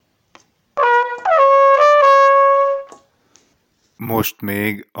Most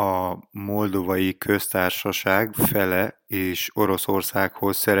még a Moldovai Köztársaság fele és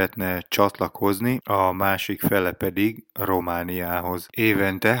Oroszországhoz szeretne csatlakozni, a másik fele pedig Romániához.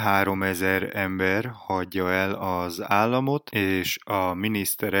 Évente 3000 ember hagyja el az államot, és a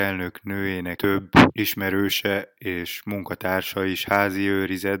miniszterelnök nőjének több ismerőse és munkatársa is házi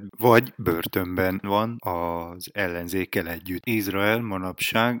őrizet vagy börtönben van az ellenzékkel együtt. Izrael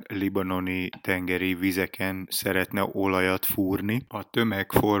manapság libanoni tengeri vizeken szeretne olajat fúrni. A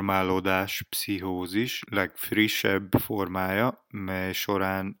tömegformálódás pszichózis legfrissebb formája, mely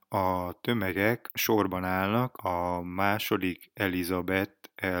során a tömegek sorban állnak a második Elizabeth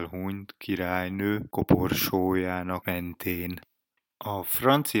elhunyt királynő koporsójának mentén. A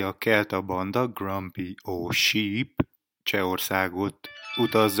francia kelta banda Grumpy Old Sheep Csehországot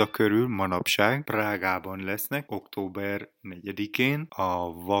utazza körül manapság. Prágában lesznek október 4-én,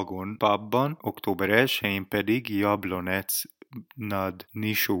 a Vagon pubban, október 1-én pedig Jablonec nad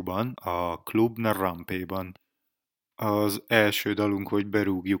Nisúban, a Klub na Rampéban. Az első dalunk, hogy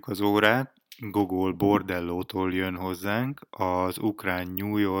berúgjuk az órát, Gogol Bordellótól jön hozzánk, az ukrán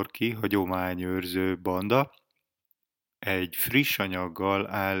New York-i hagyományőrző banda. Egy friss anyaggal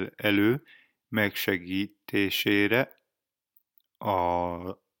áll elő megsegítésére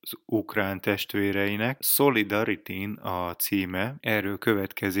az ukrán testvéreinek. Solidarity a címe, erről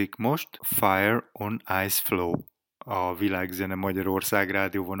következik most Fire on Ice Flow. A Világzene Magyarorszàg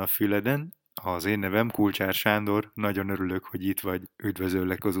rádióban a füleden. Az én nevem Kulcsár Sándor, nagyon örülök, hogy itt vagy,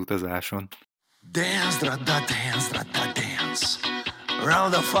 üdvözöllek az utazáson. Dance, dance, dance,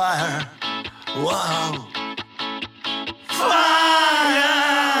 round the fire, wow. Fire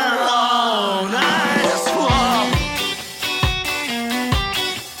on ice flow.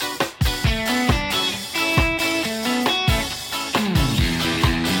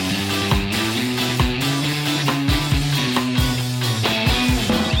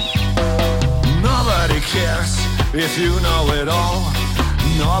 Nobody cares if you know it all.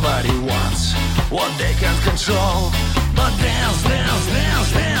 Nobody wants what they can't control. But dance, dance,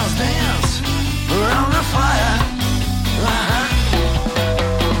 dance, dance, dance around the fire.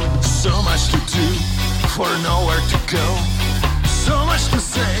 So much to do for nowhere to go. So much to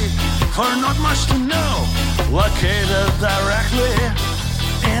say for not much to know. Located directly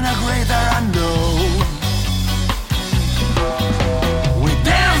in a greater unknown. We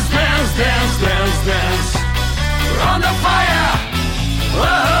dance, dance, dance, dance, dance around the fire.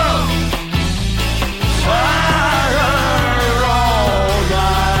 Whoa! Fire on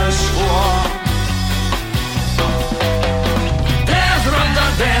ice floor. Dance, run the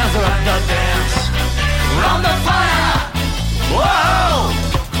dance, run the dance round the fire. Whoa!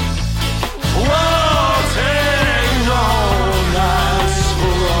 Floating on ice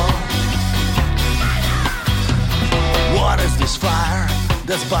floor. What is this fire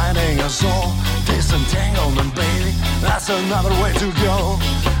that's binding us all? Disentanglement, baby, that's another way to go.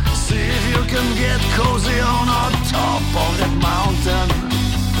 See if you can get cozy on top of that mountain.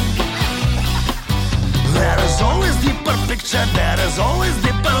 There is always deeper picture, there is always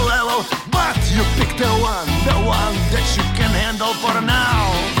deeper level. But you pick the one that you can handle for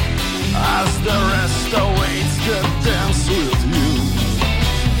now, as the rest awaits the dance with you.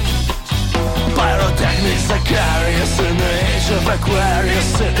 Pyrotechnics, Aquarius, in the age of Aquarius,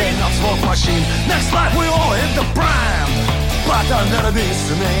 sitting on smoke machine. Next life we all hit the prime. But under these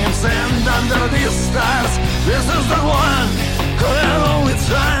names and under these stars, this is the one and only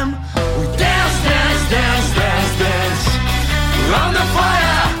time. We dance, dance, dance, dance, dance round the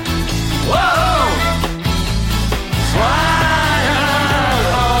fire. Whoa! Fire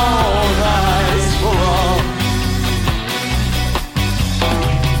on ice floor.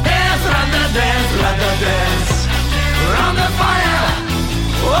 Dance, dance round the fire.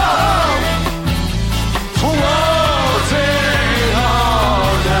 Whoa! Floating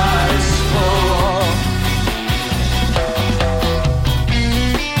on ice floor.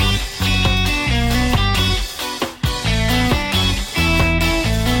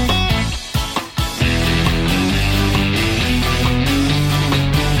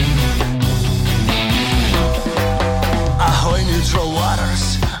 Ahoy, neutral waters,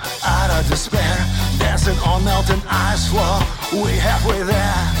 out of despair, dancing on melting ice floor. We halfway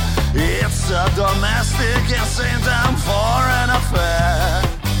there. It's a domestic and same time foreign affair.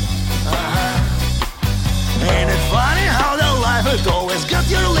 Ain't it funny how the life it always got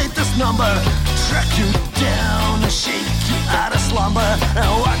your latest number, track you down and shake you out of slumber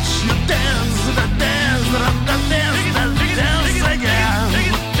and watch you dance, the dance, the dance, the dance again.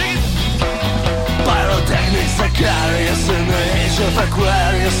 Pyrotechnics, Aquarius, in the age of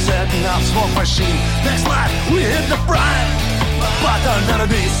Aquarius, setting up smoke machine. Next life we hit the prime. But under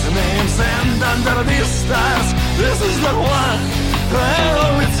these names and under these stars, this is the one and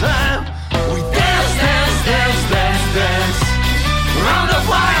only time we dance, dance, dance, dance, dance round the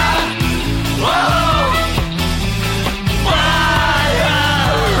fire. Whoa, fire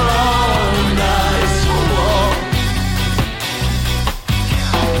on nice wall.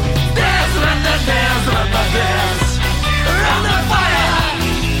 Dance, round the dance, round the dance round the fire.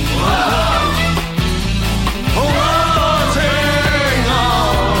 Whoa.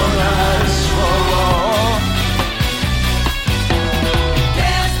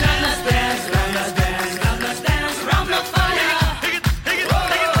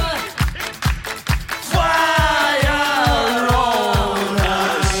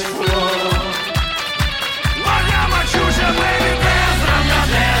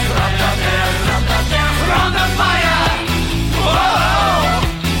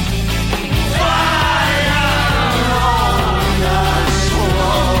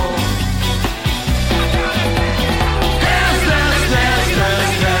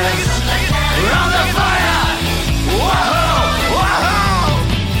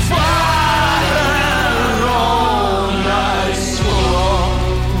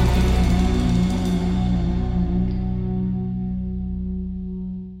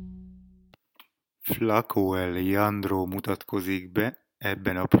 Flaco Leandro mutatkozik be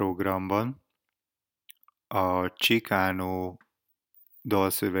ebben a programban. A Chicano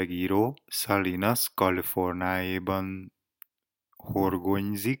dalszövegíró Salinas, Kaliforniájában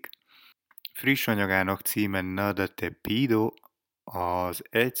horgonyzik. Friss anyagának címe Nada Te Pido, az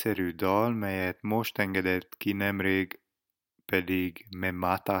egyszerű dal, melyet most engedett ki nemrég, pedig Me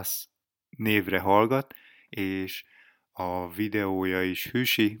Matas névre hallgat, és a videója is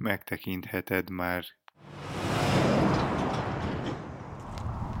hűsi, megtekintheted már.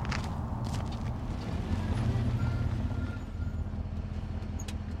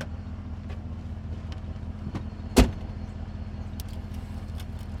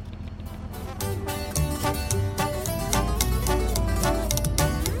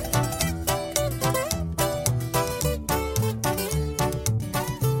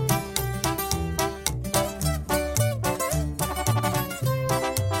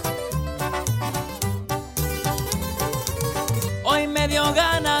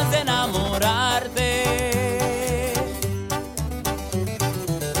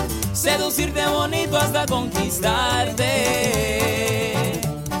 Seducirte bonito hasta conquistarte.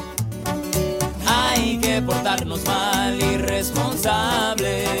 Hay que portarnos mal,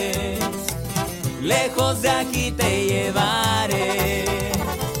 irresponsables. Lejos de aquí te llevaré.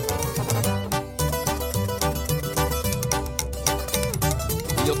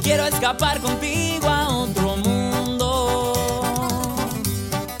 Yo quiero escapar contigo a otro mundo,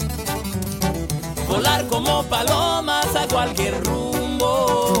 volar como palomas a cualquier rumbo,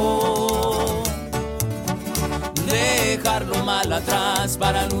 dejar lo mal atrás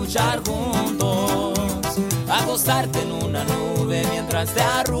para luchar juntos, acostarte en una nube mientras te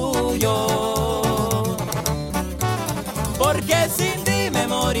arrullo, porque sin ti me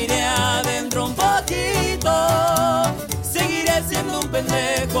moriré adentro un poquito, seguiré siendo un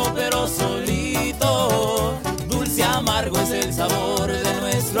pendejo pero solito, dulce amargo es el sabor de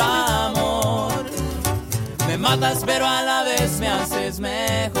nuestro amor, me matas pero a la vez me haces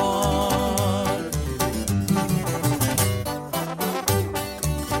mejor.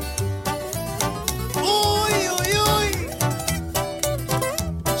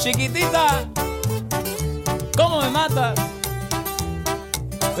 Chiquitita, ¿cómo me matas?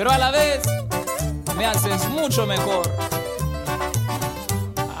 Pero a la vez me haces mucho mejor.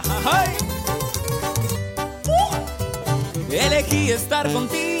 ¡Ay! Elegí estar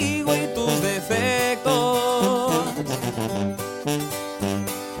contigo y tus defectos,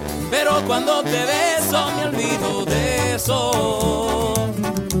 pero cuando te beso me olvido de eso.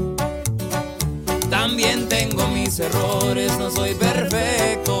 También tengo mis errores, no soy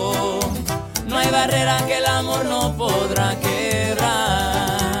perfecto. No hay barrera que el amor no podrá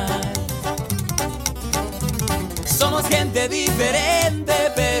quebrar. Somos gente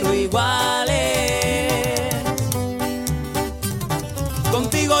diferente pero iguales.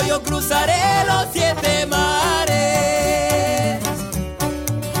 Contigo yo cruzaré los 7 mares,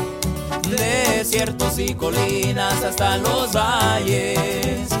 desiertos y colinas hasta los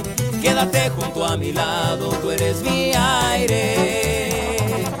valles. Quédate junto a mi lado, tú eres mi aire,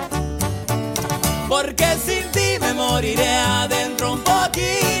 porque sin ti me moriré adentro un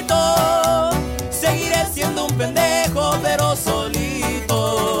poquito, seguiré siendo un pendejo pero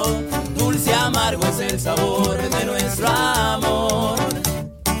solito, dulce amargo es el sabor de nuestro amor,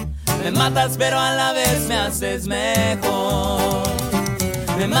 Me matas pero a la vez me haces mejor.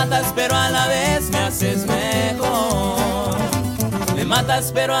 Me matas pero a la vez me haces mejor. Me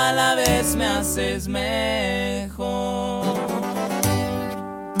matas pero a la vez me haces mejor.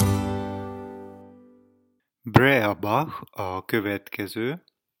 Breabach a következő.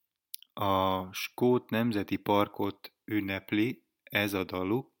 A skót nemzeti parkot ünnepli ez a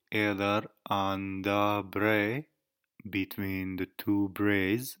daluk. Eldar and the Bray, between the two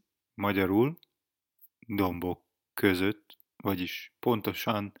braes, magyarul dombok között, vagyis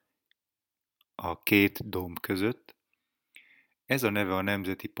pontosan a két domb között. Ez a neve a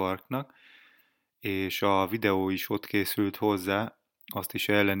nemzeti parknak, és a videó is ott készült hozzá, azt is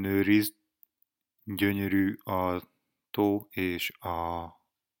ellenőrizd, gyönyörű a tó és a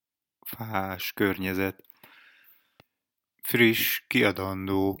fás környezet. Friss,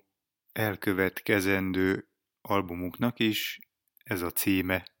 kiadandó, elkövetkezendő albumuknak is ez a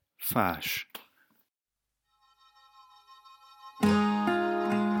címe, Fás.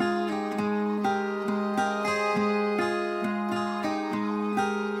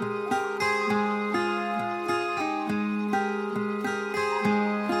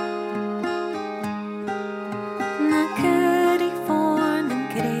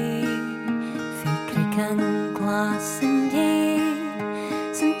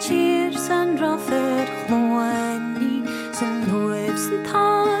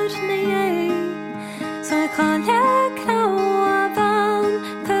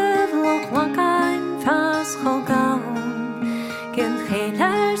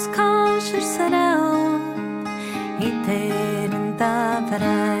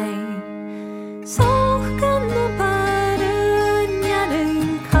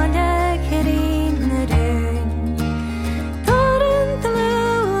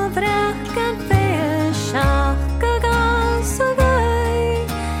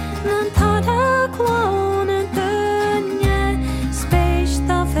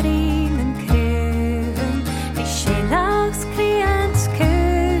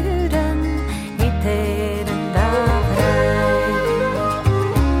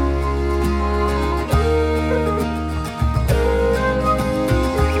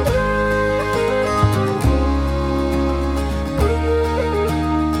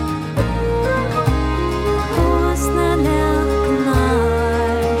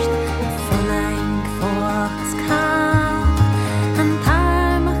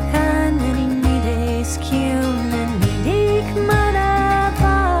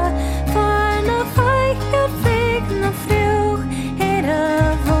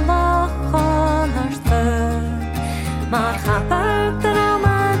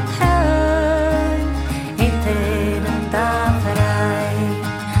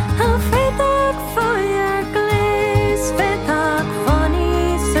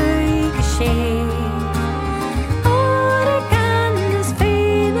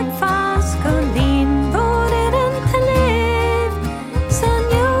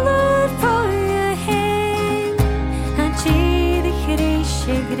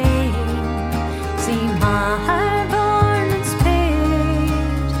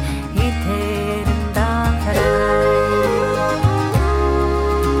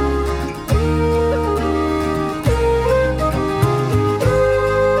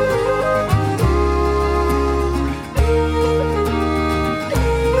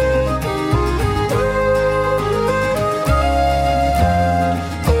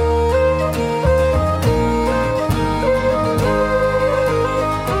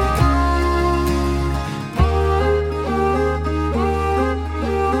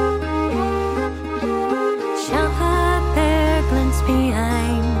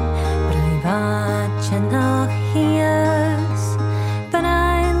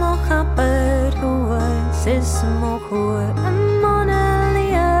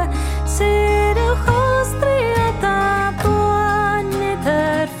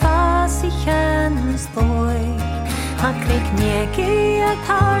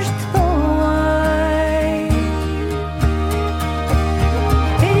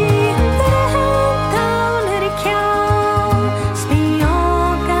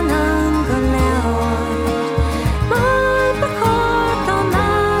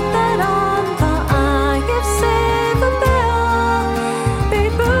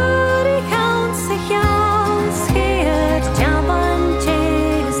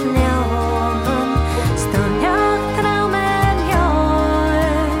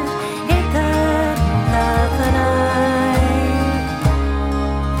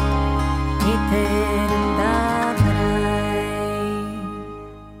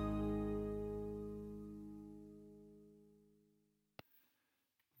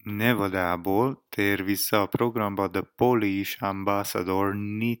 Nevadából tér vissza a programba The Polish Ambassador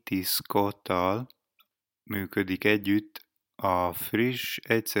Nitti Scott-tal működik együtt a friss,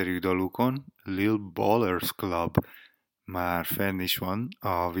 egyszerű dalukon Lil Ballers Club. Már fenn is van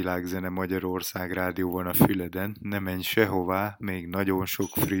a Világzene Magyarország rádióban a füleden, ne menj sehová, még nagyon sok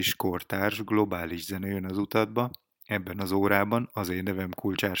friss, kortárs, globális zene jön az utadba. Ebben az órában az én nevem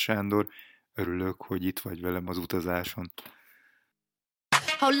Kulcsár Sándor, örülök, hogy itt vagy velem az utazáson.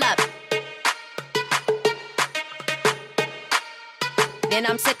 Hold up. Then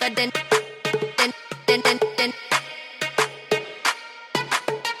I'm sicker than.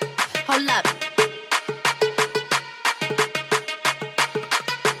 Hold up.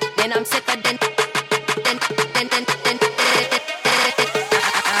 Then I'm sicker than.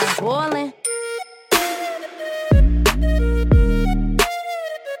 Boiling.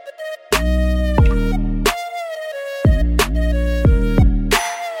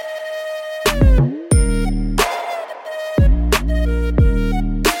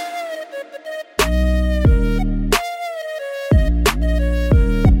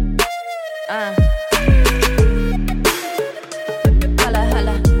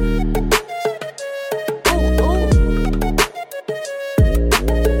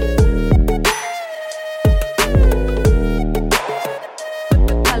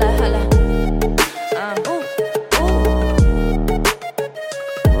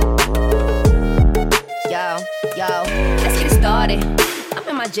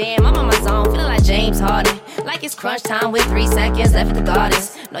 Crunch time with 3 seconds left at the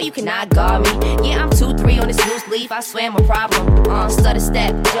gardens. No, you cannot guard me. Yeah, I'm 2-3 on this loose leaf. I swear I'm a problem. Stutter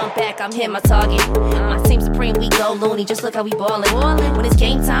step, jump back, I'm hitting my target. My team supreme, we go loony. Just look how we ballin'. When it's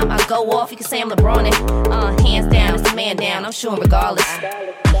game time, I go off. You can say I'm LeBron. Hands down, it's the man down. I'm shooting regardless.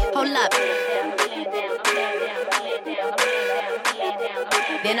 Hold up.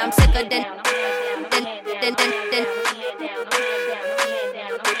 Then I'm sicker than.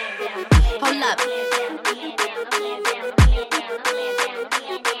 Hold up.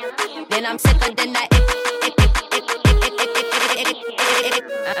 Then I'm sicker than that.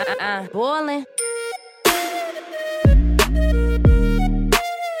 Boiling.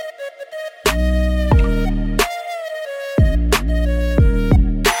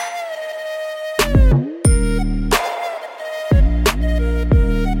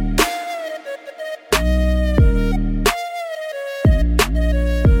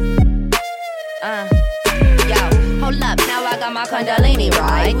 My Kundalini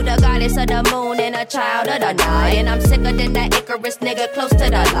ride. You the goddess of the moon and a child of the night. And I'm sicker than that Icarus nigga close to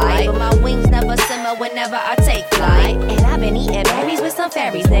the light. But my wings never simmer whenever I take flight. And I've been eating berries with some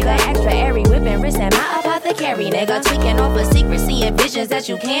fairies, nigga. Extra airy, whipping wrist and my apothecary, nigga. Tweaking off of secrecy and visions that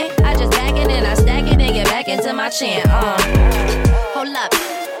you can't. I just back it and I stack it and get back into my chant. Hold up.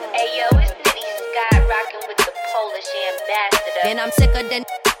 Hey yo, it's Diddy Scott rocking with the Polish ambassador. Then I'm sicker than.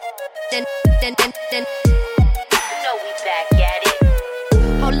 Back at it.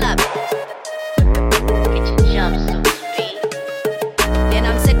 Hold up. Get your jumpsuit speed. Then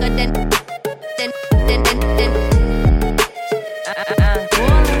I'm sicker than.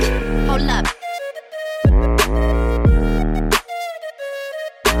 Hold up.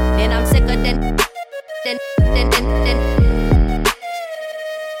 Then I'm sicker than.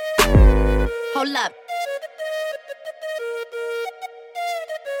 Hold up.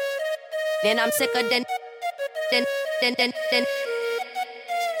 Then I'm sicker than.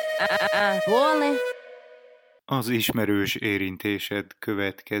 Az ismerős érintésed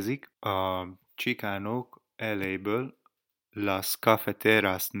következik. A csikánok LA-ből Las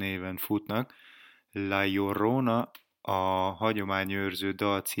Cafeteras néven futnak. La Llorona a hagyományőrző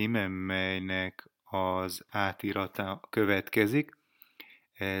dal címe, melynek az átirata következik.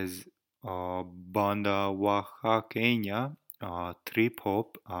 Ez a banda oaxaqueña, a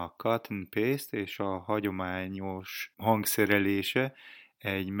trip-hop, a cotton paste és a hagyományos hangszerelése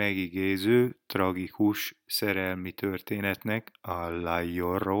egy megigéző, tragikus szerelmi történetnek, a La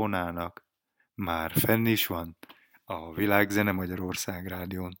Lloronának. Már fenn is van a Világzene Magyarország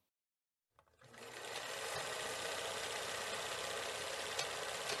rádión.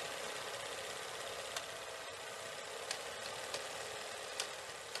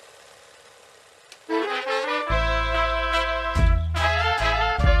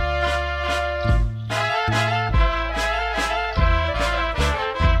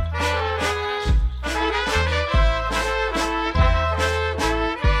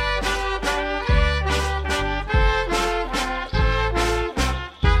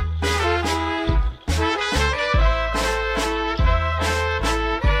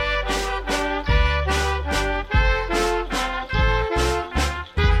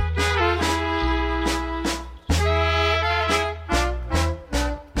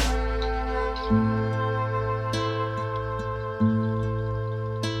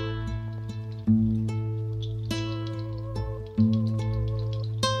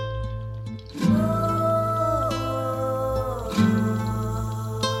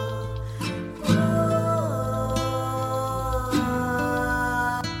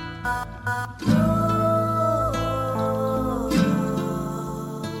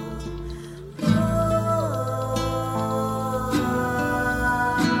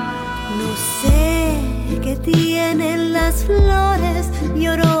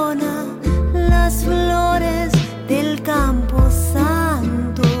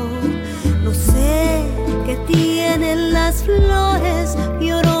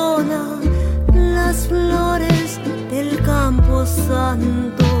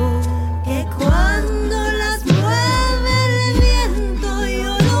 tanto que cuando las mueve el viento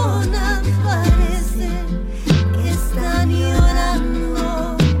llorona parece que están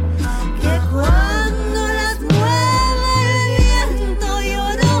llorando, que cuando las mueve el viento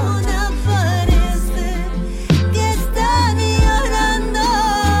llorona parece que están llorando.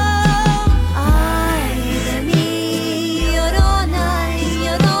 Ay de mí, llorona,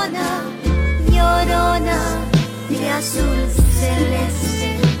 llorona, llorona de azul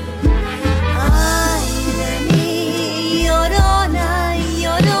celeste. Ay de mí, llorona,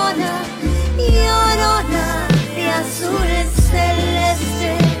 llorona, llorona de azul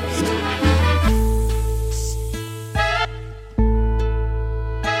celeste.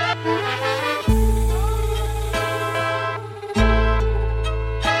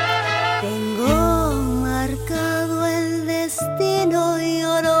 Tengo marcado el destino,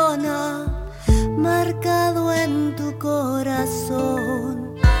 llorona, marcado en tu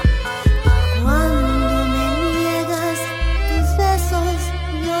corazón. Cuando me niegas tus besos,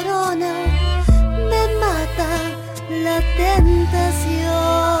 llorona, me mata la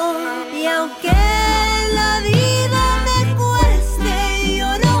tentación. Y aunque la vida me cueste,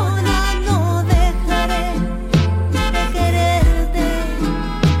 llorona, no dejaré de quererte.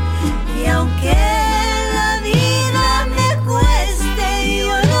 Y aunque la vida me cueste,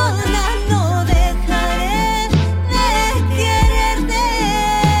 llorona, no dejaré de quererte.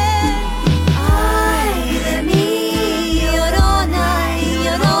 Ay de mí, llorona,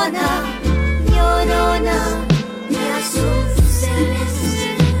 llorona, llorona de azul celeste.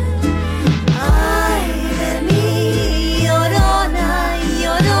 Ay de mí, llorona,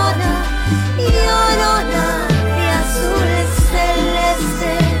 llorona, llorona de azul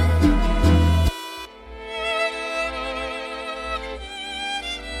celeste.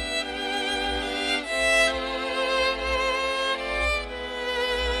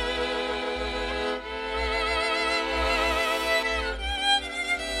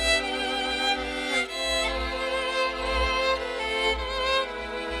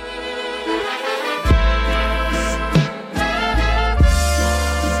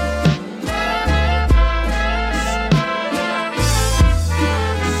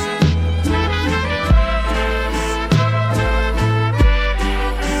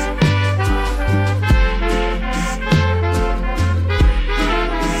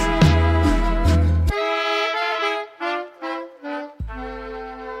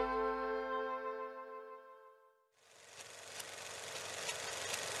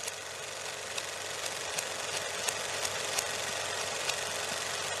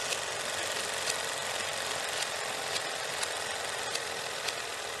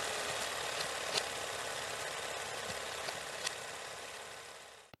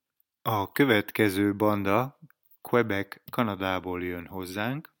 A következő banda Quebec, Kanadából jön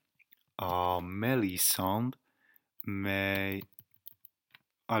hozzánk, a Melisande, mely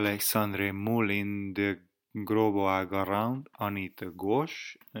Alexandre Moulin de Grosbois-Garand, Anita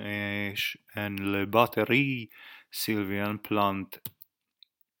Gauche és en Le Batterie Sylvain Plant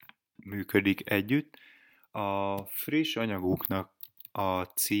működik együtt. A friss anyaguknak a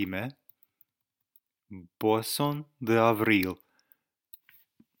címe Boisson d'Avril,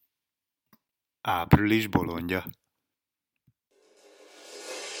 április bolondja.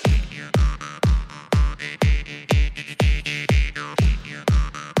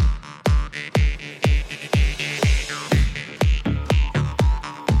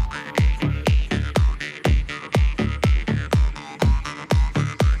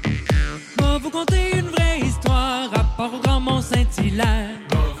 Va vous conter une vraie histoire, rapport au grand Mont Saint-Hilaire.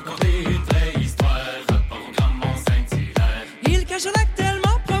 Va vous conter une vraie histoire, rapport au grand Mont Saint-Hilaire. Il cache un lac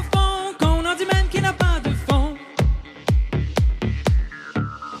tellement profond qu'on en dit même qu'il n'a pas de fond.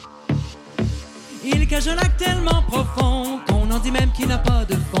 Il cache un lac tellement profond qu'on en dit même qu'il n'a pas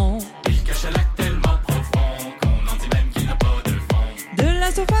de fond. Il cache un lac tellement profond qu'on en dit même qu'il n'a pas de fond. De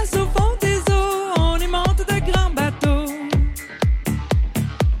la surface au fond des eaux, on y monte de grands bateaux.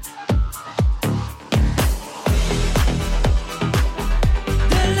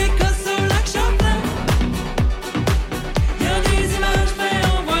 De l'Écosse au lac Champlain, y a des images mais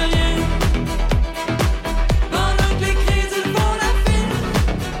on voit rien. Pendant que les crédits font la file,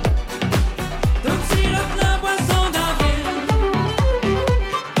 donc si le plein boisson d'avril.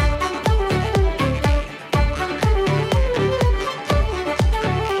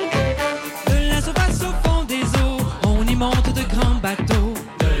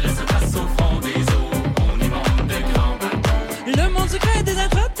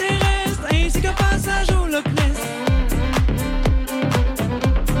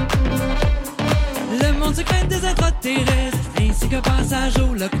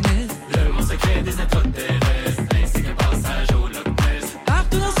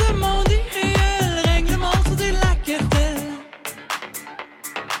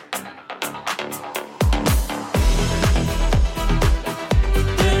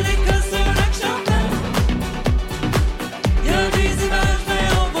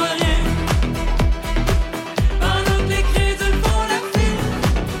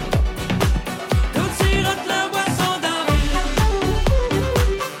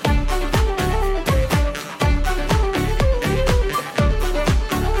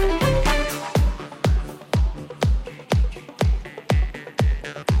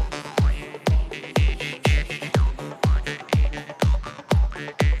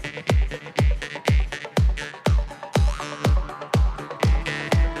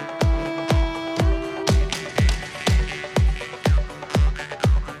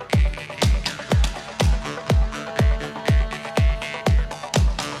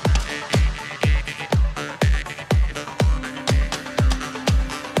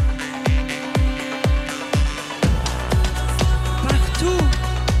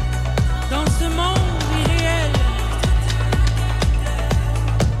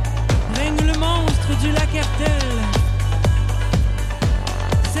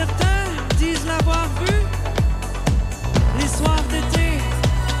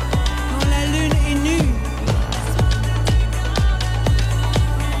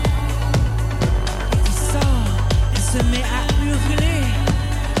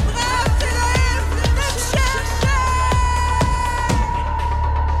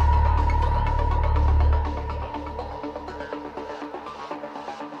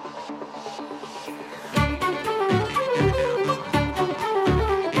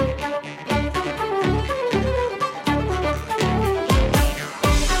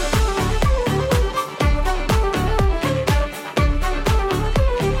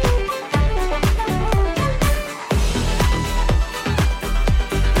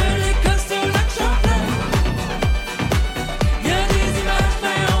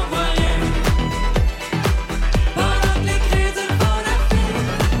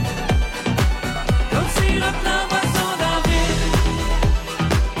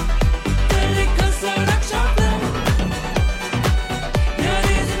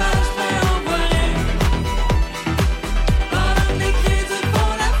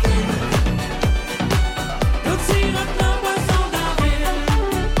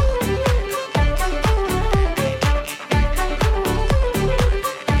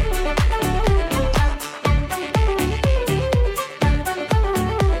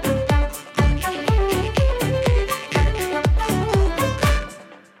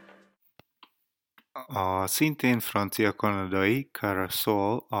 A szintén francia-kanadai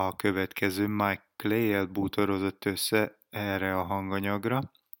Carasol a következő Mike Clay-el bútorozott össze erre a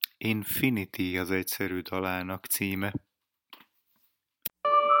hanganyagra. Infinity az egyszerű dalának címe.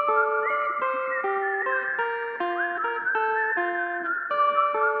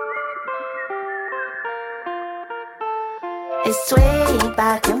 It's swaying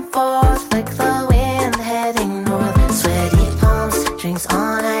back and forth like the wind heading north. Sweaty palms, drinks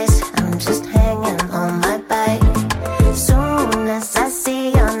on ice. I'm just hanging on my bike. Soon as I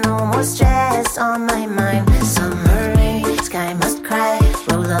see you, no more stress on my mind. Summer rain, sky must cry.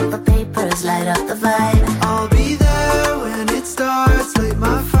 Roll up the papers, light up the vibe. I'll be there when it starts. Light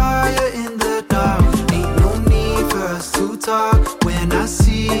my fire in the dark. Ain't no need for us to talk. When I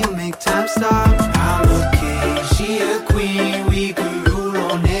see you, make time stop. I'm a king, she a queen. We could rule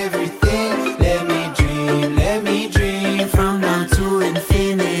on everything. Let me dream from now to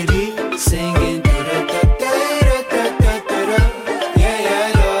infinity. Singing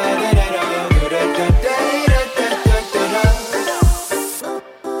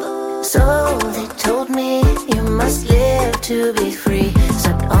So they told me you must live to be free.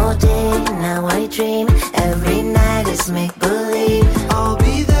 Slept all day, now I dream. Every night is make believe. I'll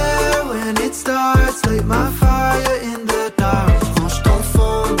be there when it starts. Light my fire in the dark. Range ton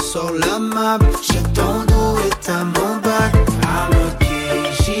phone sur la map. J'ai ton dos et ta mon bac. I'm a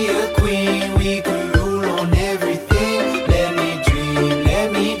king, she a queen. We could rule on everything.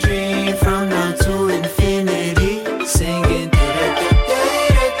 Let me dream from now to infinity. Singing.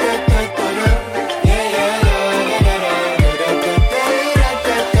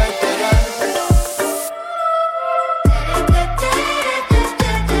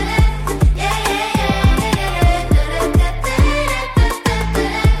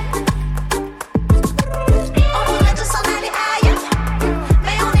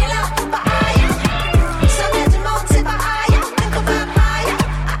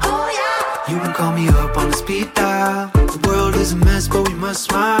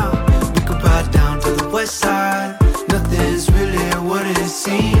 Smile, we could ride down to the west side. Nothing's really what it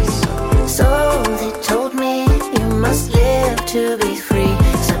seems. So they told me you must live to be free.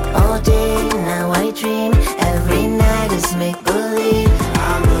 Slept all day, now I dream. Every night is make believe.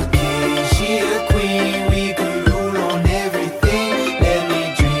 I'm a king, she a queen. We could rule on everything. Let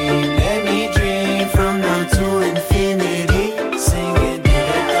me dream from now to infinity. Singing.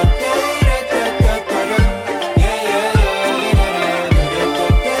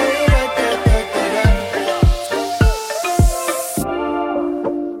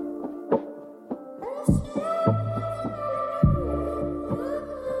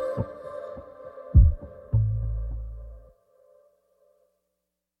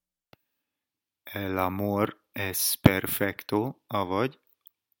 El amor es perfecto, avagy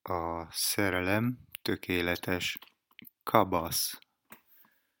a szerelem tökéletes. Kabasz.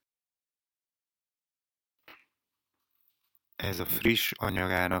 Ez a friss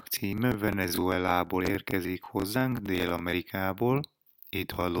anyagának címe, Venezuelából érkezik hozzánk, Dél-Amerikából.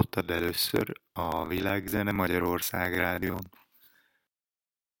 Itt hallottad először a Világzene Magyarorszàg rádión.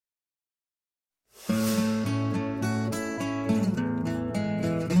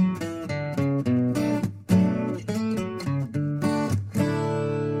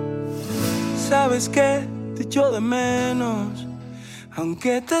 Sabes que te echo de menos,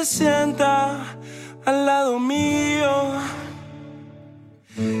 aunque te sienta al lado mío.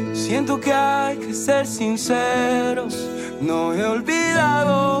 Siento que hay que ser sinceros, no he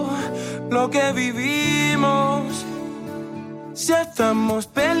olvidado lo que vivimos. Si estamos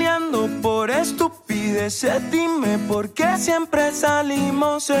peleando por estupideces, dime por qué siempre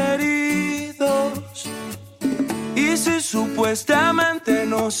salimos heridos. Y si supuestamente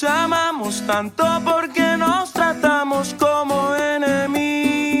nos amamos tanto, ¿por qué nos tratamos como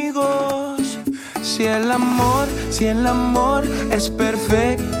enemigos? Si el amor es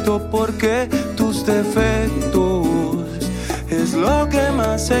perfecto, ¿por qué tus defectos es lo que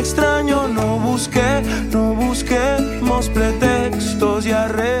más extraño? No busquemos pretextos y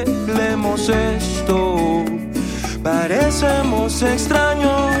arreglemos esto. Parecemos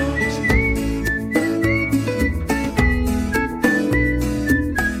extraños.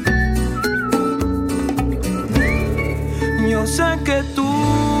 Yo sé que tú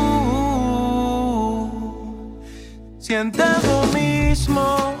sientes lo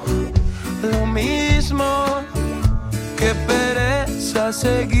mismo, que pereza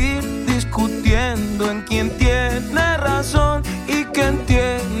seguir discutiendo en quién tiene razón y quién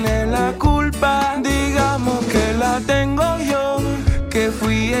tiene la culpa. Digamos que la tengo yo, que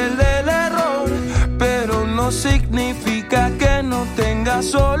fui el del error, pero no significa que no tenga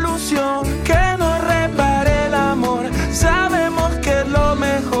solución, que no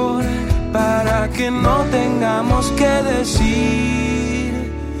no tengamos que decir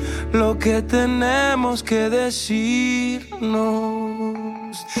lo que tenemos que decirnos.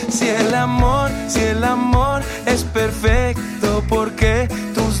 Si el amor es perfecto, ¿por qué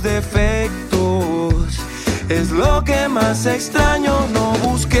tus defectos? Es lo que más extraño.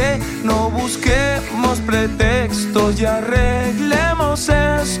 No busquemos pretextos y arreglemos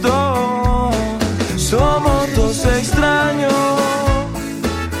esto. Somos dos extraños.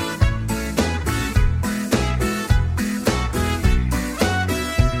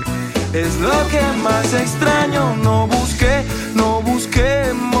 Es lo que más extraño. No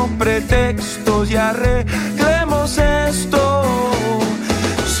busquemos pretextos y arreglemos esto.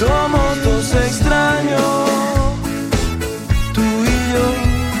 Somos dos extraños. Tú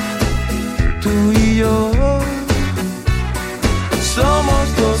y yo.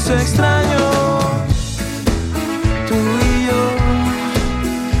 Somos dos extraños. Tú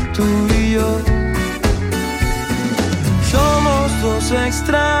y yo. Somos dos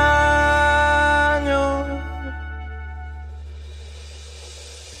extraños.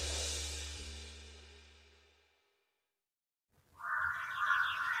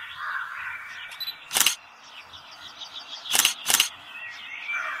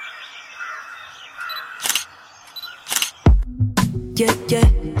 Yeah,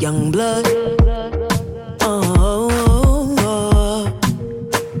 young blood.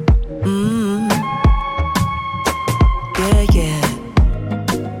 Yeah.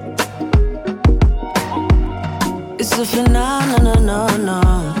 It's a phenomenon.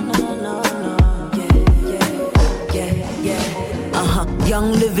 Yeah.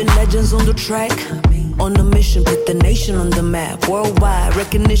 Young living legends on the track. On a mission, put the nation on the map. Worldwide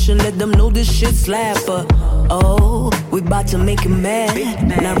recognition, let them know this shit slap. We about to make it mad.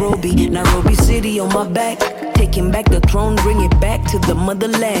 Nairobi city on my back. Taking back the throne, bring it back to the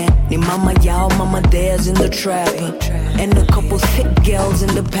motherland. Ni mama y'all, mama dares in the trap. And a couple thick gals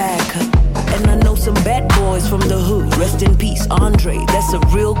in the pack. And I know some bad boys from the hood. Rest in peace, Andre, that's a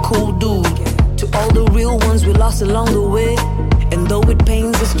real cool dude. To all the real ones we lost along the way. And though it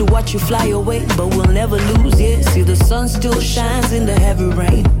pains us to watch you fly away, but we'll never lose, yeah. See the sun still shines in the heavy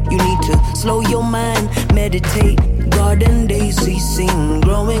rain. You need to slow your mind, meditate. Garden daisies seen,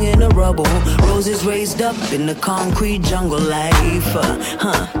 growing in the rubble. Roses raised up in the concrete jungle life.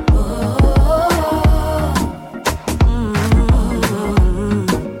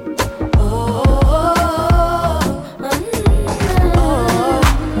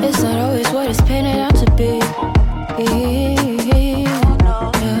 It's not always what it's painted out to be.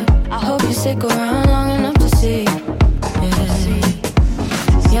 Stick around long enough to see.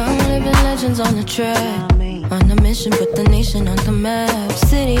 Young living legends on the track. On the mission, put the nation on the map.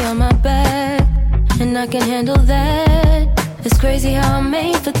 City on my back, and I can handle that. It's crazy how I'm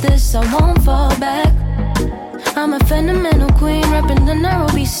made for this, I won't fall back. I'm a fundamental queen, repping the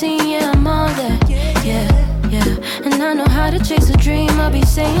Nairobi scene. Yeah, I'm all that. Yeah. And I know how to chase a dream. I'll be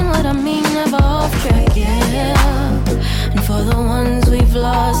saying what I mean, never off track. Yeah. And for the ones we've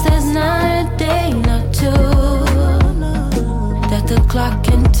lost, there's not a day, not two, that the clock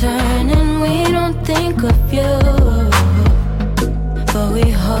can turn and we don't think of you. But we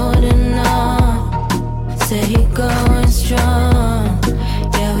holding on, steady going strong.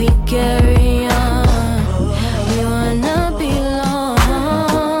 Yeah, we carry on. We wanna belong.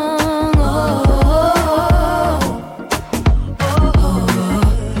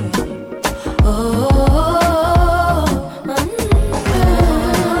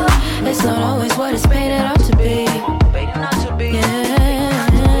 It's not always what it's painted out to be. Yeah.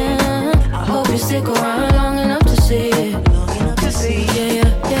 I hope you stick around long enough to see it.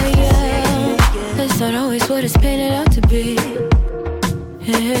 Yeah. It's not always what it's painted out to be.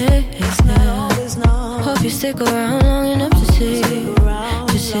 Yeah. Hope you stick around long enough to see.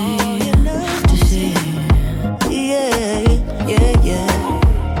 Yeah.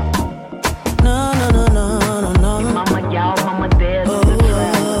 No. Mama, y'all, mama, dad.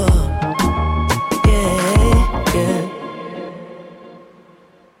 Yeah.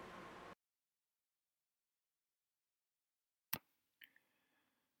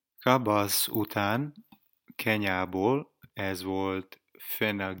 Kabasz után Kenyából ez volt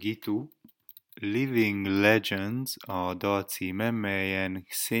Fena Gitu, Living Legends a dal címe, melyen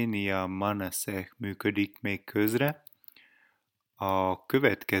Xenia Manasseh működik még közre. A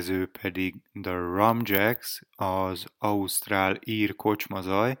következő pedig The Rumjacks, az ausztrál-ír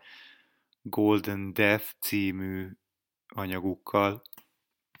kocsmazaj Golden Death című anyagukkal.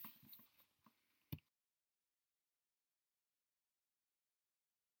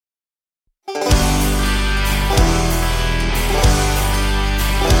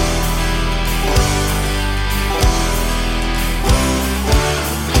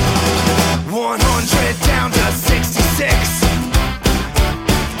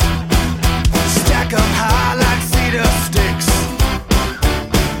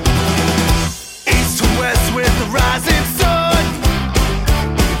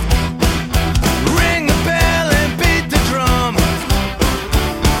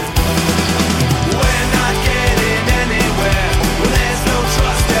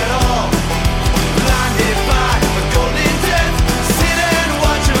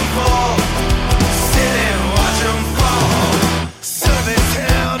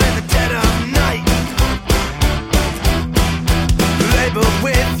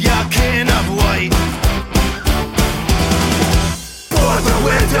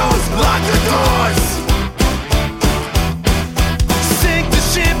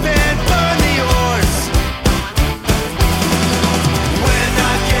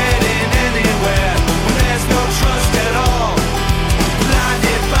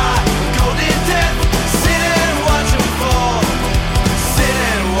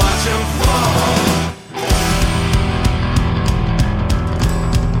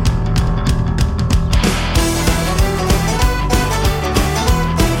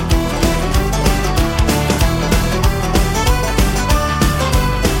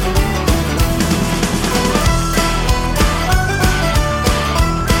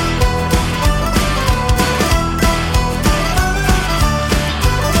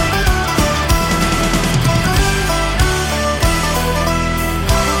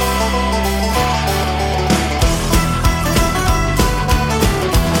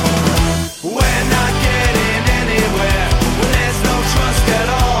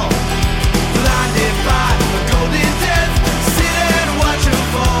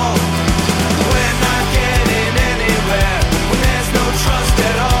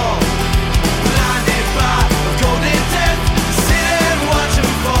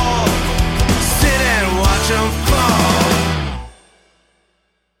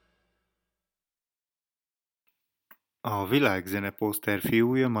 A Világzene poszter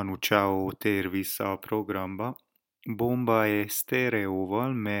fiúja Manu Chao tér vissza a programba, Bomba e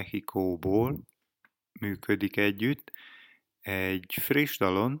Stereóval Mexikóból működik együtt egy friss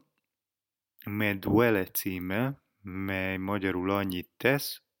dalon, Me Duele címmel, mely magyarul annyit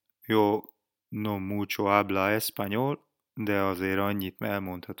tesz, jó, no mucho habla español, de azért annyit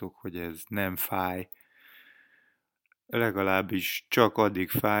elmondhatok, hogy ez nem fáj. Legalábbis csak addig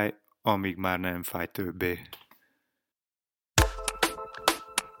fáj, amíg már nem fáj többé.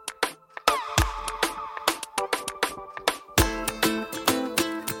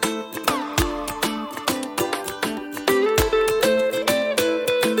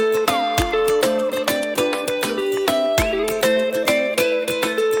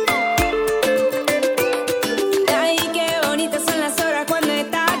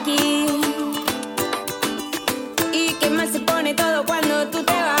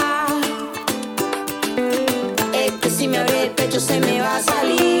 Se me va a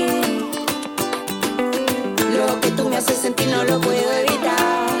salir. Lo que tú me haces sentir no lo puedo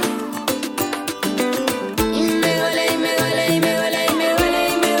evitar. Y me duele, y me duele, y me duele, y me duele,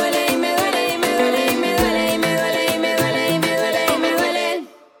 y me duele, y me duele, y me duele, y me duele, y me duele, y me duele, y me duele, y me duele,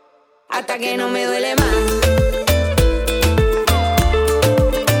 hasta que no me duele más.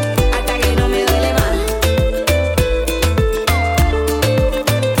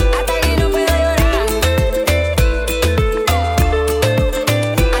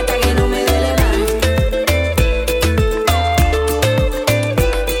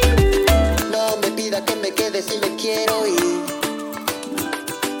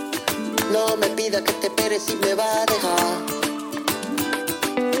 Si me va a dejar.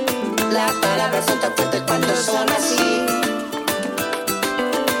 Las palabras son tan fuertes cuando son así.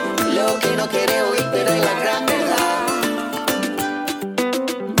 Lo que no quiere oír, pero es la gran verdad.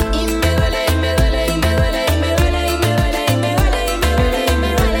 Y me duele, y me duele, y me duele, y me duele, y me duele, y me duele, y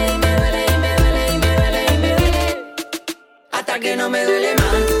me duele, y me duele, y me duele, y me duele, y me duele, y me duele, hasta que no me duele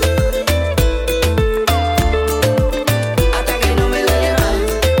más.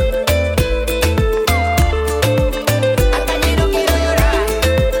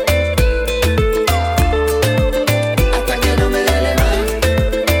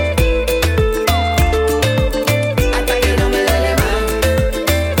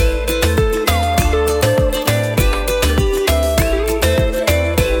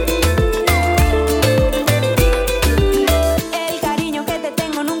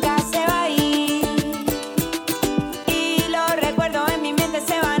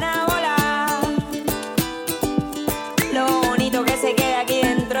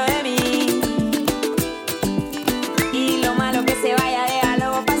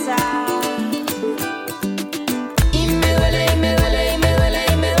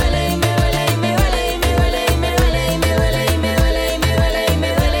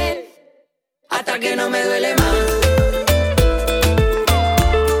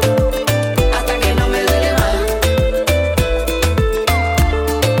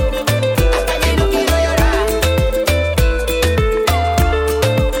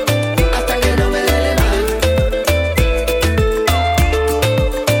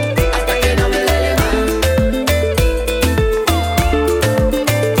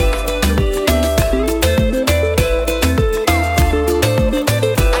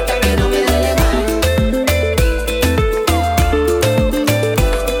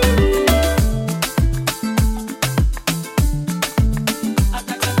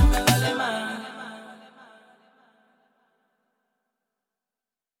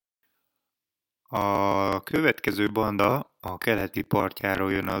 A következő banda a keleti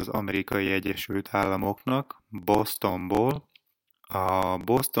partjáról jön az Amerikai Egyesült Államoknak, Bostonból. A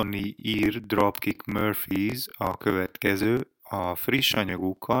bostoni ír Dropkick Murphys a következő, a friss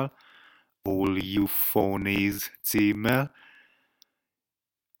anyagukkal, All You Phonies címmel.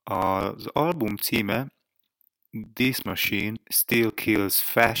 Az album címe This Machine Still Kills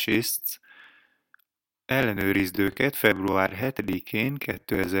Fascists. Ellenőrizd őket február 7-én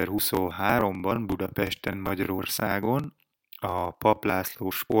 2023-ban Budapesten, Magyarországon a Pap László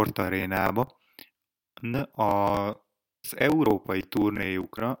sportarénába. Az európai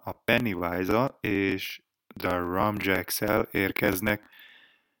turnéjukra a Pennywise-al és The Rumjacks-el érkeznek.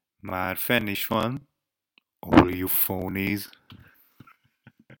 Már fenn is van All You Phonies.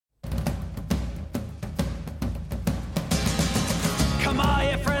 Come on,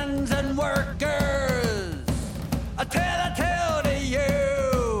 your friends and workers, I tell to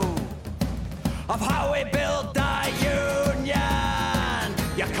you of how we built our union.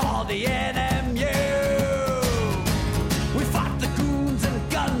 You call the NMU. We fought the goons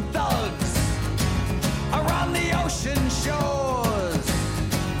and gun thugs around the ocean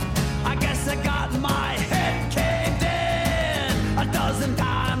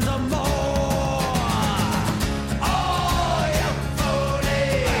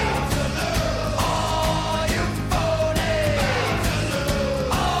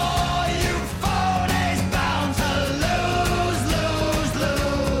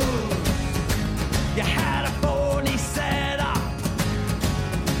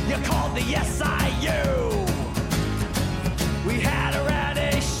of the SIU. We had a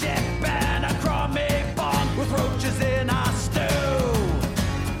ratty ship and a crummy bomb with roaches in our stew.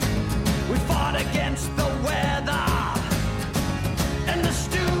 We fought against the weather and the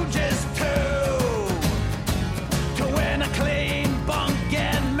Stooges too, to win a clean bunk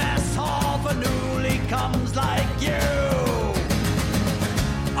and mess hall for newly comes like you.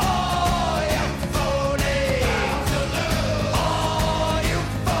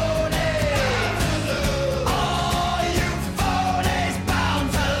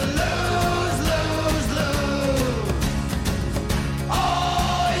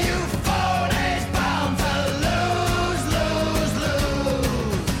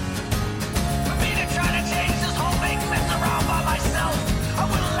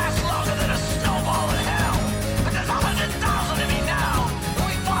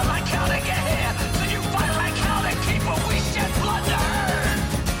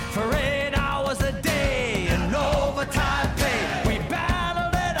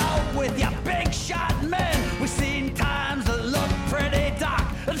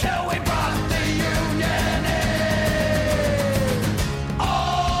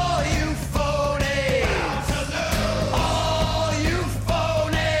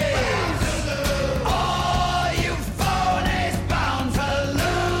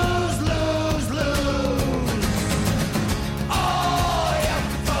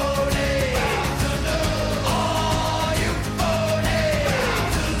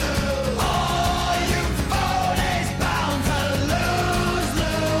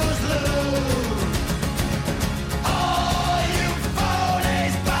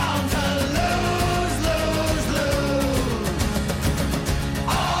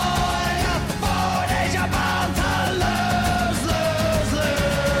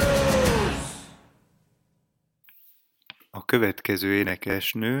 A következő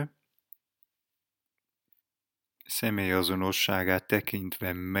énekesnő személyazonosságát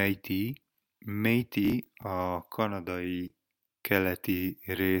tekintve Métis a kanadai keleti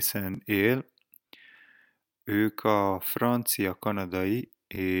részen él. Ők a francia-kanadai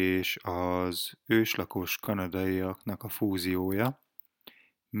és az őslakos kanadaiaknak a fúziója.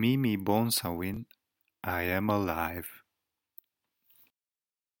 Mimi Bonsawin, I Am Alive.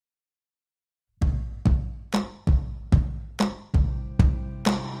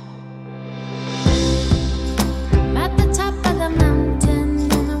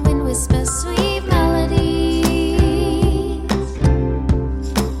 Whisper sweet melodies.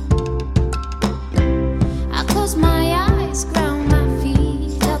 I close my eyes, ground my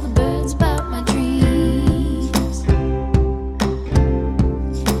feet, tell the birds about my dreams.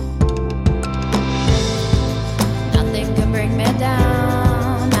 Nothing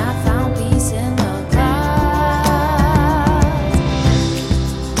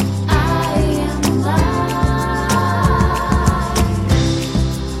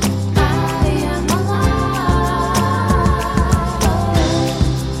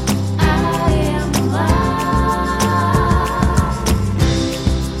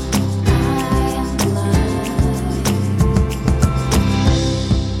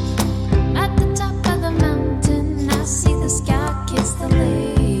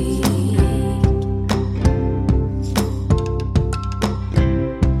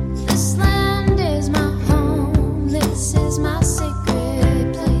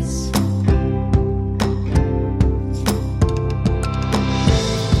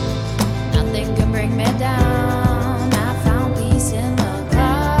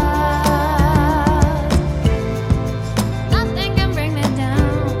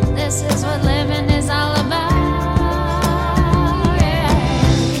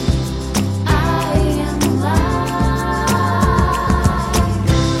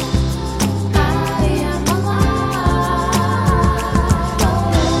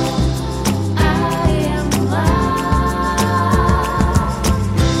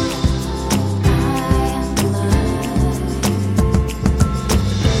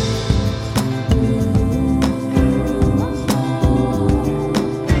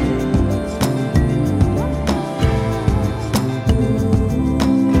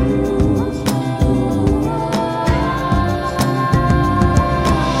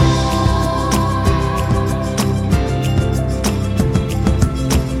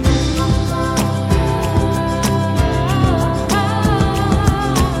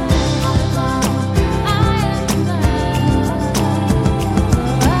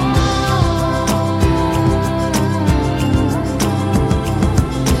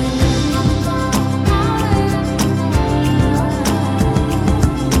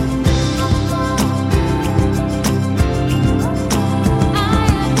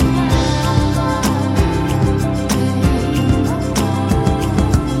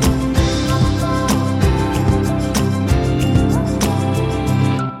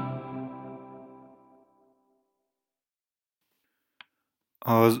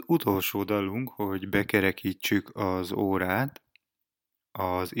Az utolsó dalunk, hogy bekerekítsük az órát,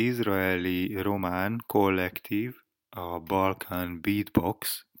 az izraeli román kollektív, a Balkan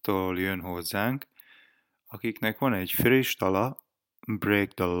Beatbox-tól jön hozzánk, akiknek van egy friss dala,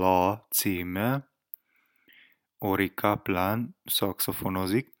 Break the Law címmel, Ori Kaplan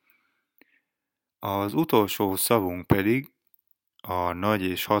szaxofonozik, az utolsó szavunk pedig a nagy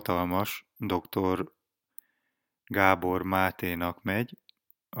és hatalmas dr. Gábor Máténak megy,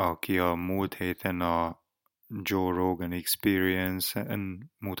 aki a múlt héten a Joe Rogan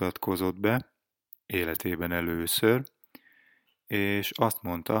Experience-en mutatkozott be, életében először, és azt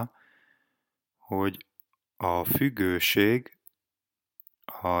mondta, hogy a függőség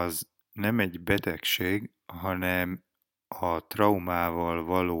az nem egy betegség, hanem a traumával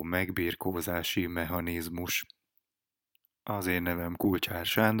való megbirkózási mechanizmus. Az én nevem Kulcsár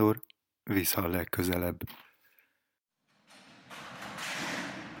Sándor, viszont legközelebb.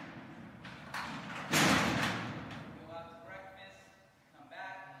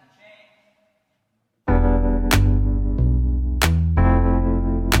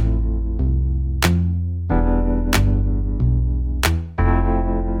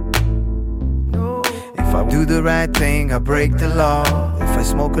 Do the right thing, I break the law. If I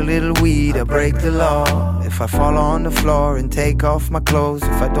smoke a little weed, I break the law. If I fall on the floor and take off my clothes,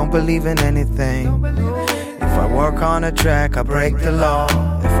 if I don't believe in anything, if I work on a track, I break the law.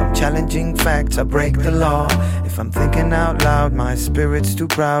 If I'm challenging facts, I break the law. If I'm thinking out loud, my spirit's too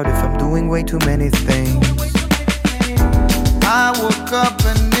proud. If I'm doing way too many things, I woke up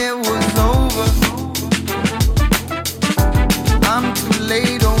and it was over. I'm too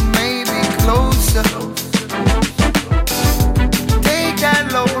late or maybe closer.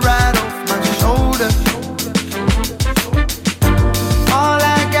 That load right off my shoulder. All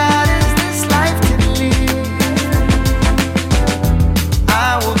I got is this life to live.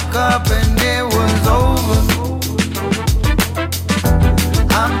 I woke up and it was over.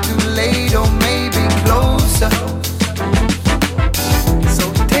 I'm too late or maybe closer. So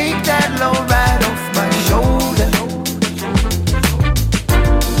take that load right off my shoulder.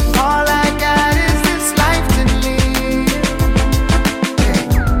 All I got is this life to live.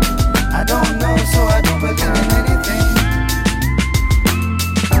 I don't know, so I don't believe in anything.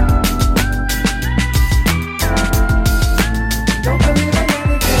 Don't believe in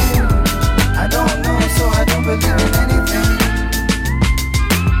anything. I don't know, so I don't believe in anything.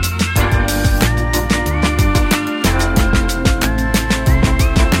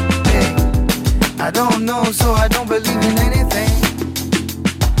 Hey, I don't know, so I don't believe in anything.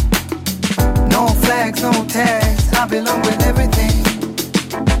 No flags, no tags, I belong with everything.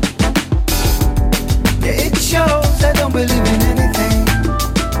 Yeah, it shows I don't believe in anything.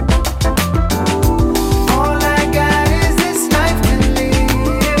 All I got is this life to live.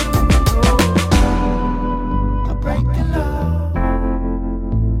 I break the law.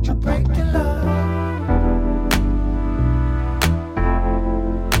 I break the law.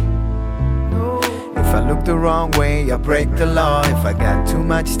 If I look the wrong way, I break the law. If I got too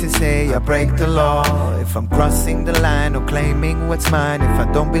much to say, I break the law. If I'm crossing the line or claiming what's mine, if I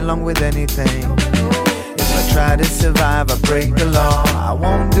don't belong with anything, try to survive, I break the law. I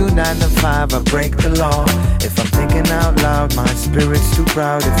won't do 9 to 5, I break the law. If I'm thinking out loud, my spirit's too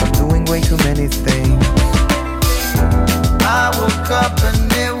proud. If I'm doing way too many things, I woke up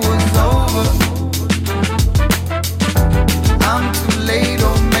and it was over. I'm too